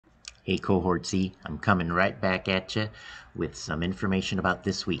Hey, Cohort C, I'm coming right back at you with some information about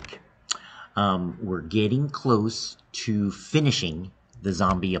this week. We're getting close to finishing the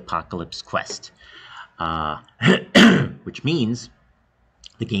zombie apocalypse quest, uh, which means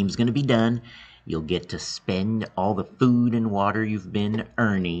the game's going to be done. You'll get to spend all the food and water you've been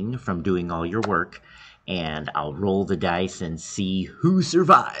earning from doing all your work, and I'll roll the dice and see who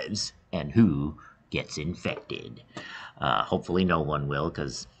survives and who gets infected. Hopefully, no one will,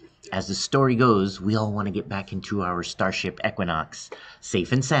 because as the story goes, we all want to get back into our Starship Equinox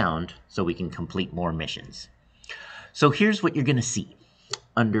safe and sound so we can complete more missions. So here's what you're going to see.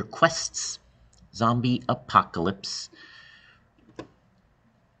 Under Quests, Zombie Apocalypse,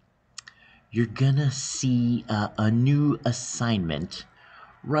 you're going to see a new assignment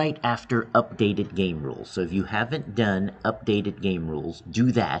right after updated game rules. So if you haven't done updated game rules,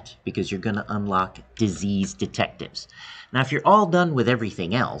 do that because you're going to unlock Disease Detectives. Now, if you're all done with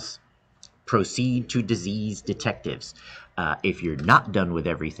everything else, proceed to Disease Detectives. If you're not done with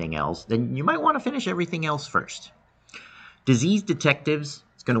everything else, then you might want to finish everything else first. Disease Detectives,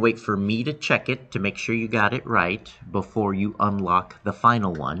 it's going to wait for me to check it to make sure you got it right before you unlock the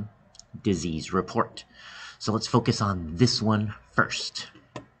final one, Disease Report. So let's focus on this one first.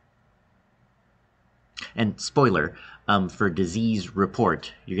 And spoiler, for Disease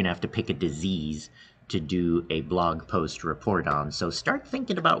Report, you're going to have to pick a disease to do a blog post report on. So start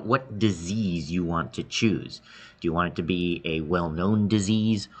thinking about what disease you want to choose. Do you want it to be a well-known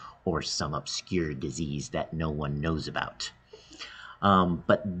disease or some obscure disease that no one knows about?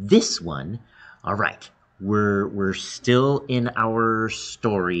 But this one, all right, we're still in our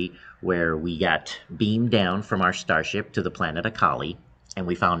story where we got beamed down from our starship to the planet Akali, and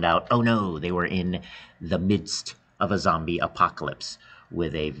we found out, oh no, they were in the midst of a zombie apocalypse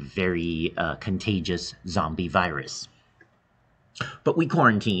with a very contagious zombie virus. But we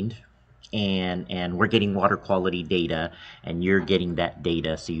quarantined, and we're getting water quality data, and you're getting that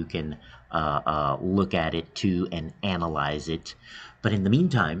data so you can look at it too and analyze it. But in the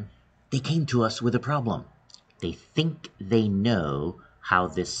meantime, they came to us with a problem. They think they know how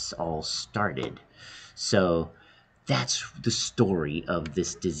this all started. So that's the story of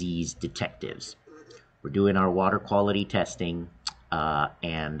this Disease Detectives. We're doing our water quality testing,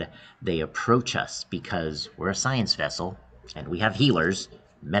 and they approach us because we're a science vessel and we have healers,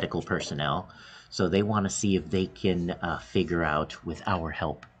 medical personnel, so they want to see if they can figure out, with our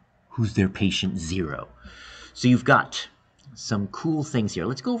help, who's their patient zero. So you've got some cool things here.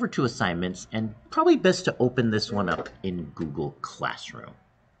 Let's go over to assignments, and probably best to open this one up in Google Classroom.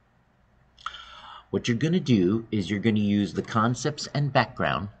 What you're going to do is you're going to use the concepts and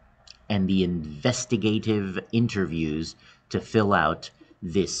background and the investigative interviews to fill out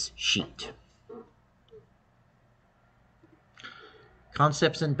this sheet.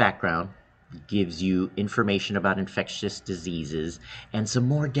 Concepts and background gives you information about infectious diseases and some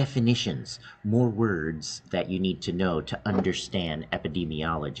more definitions, more words that you need to know to understand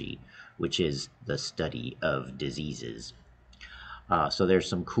epidemiology, which is the study of diseases. So there's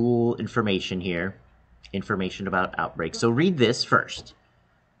some cool information here, information about outbreaks. So read this first.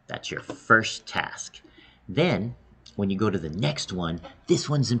 That's your first task. Then, when you go to the next one, this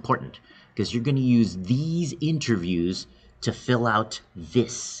one's important because you're going to use these interviews to fill out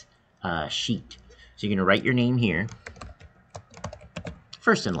this sheet. So you're going to write your name here.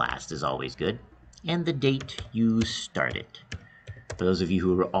 First and last is always good. And the date you started. For those of you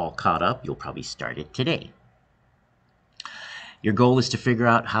who are all caught up, you'll probably start it today. Your goal is to figure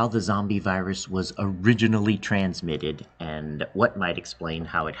out how the zombie virus was originally transmitted and what might explain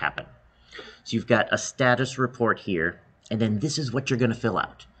how it happened. So you've got a status report here, and then this is what you're going to fill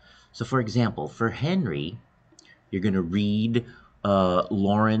out. So for example, for Henry, you're going to read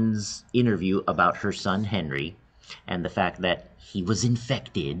Lauren's interview about her son Henry and the fact that he was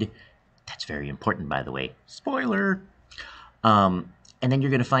infected. That's very important, by the way. Spoiler! And then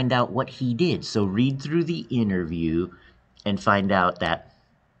you're going to find out what he did. So read through the interview and find out that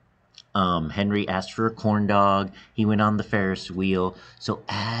Henry asked for a corn dog. He went on the Ferris wheel. So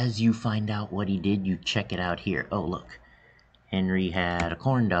as you find out what he did, you check it out here. Oh, look. Henry had a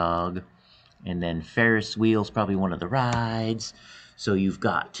corn dog. And then Ferris wheel's probably one of the rides. So you've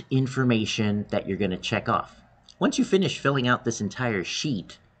got information that you're going to check off. Once you finish filling out this entire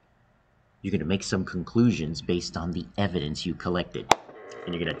sheet, you're going to make some conclusions based on the evidence you collected.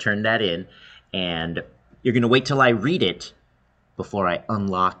 And you're going to turn that in, and you're going to wait till I read it before I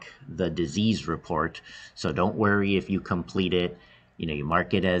unlock the disease report. So don't worry if you complete it. You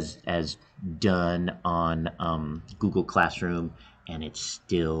mark it as done on Google Classroom, and it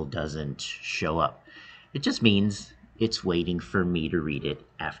still doesn't show up. It just means It's waiting for me to read it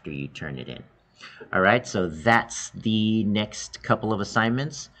after you turn it in. All right, so that's the next couple of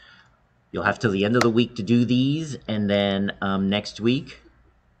assignments. You'll have till the end of the week to do these, and then next week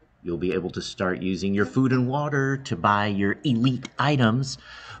you'll be able to start using your food and water to buy your elite items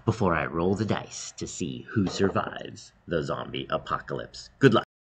before I roll the dice to see who survives the zombie apocalypse. Good luck.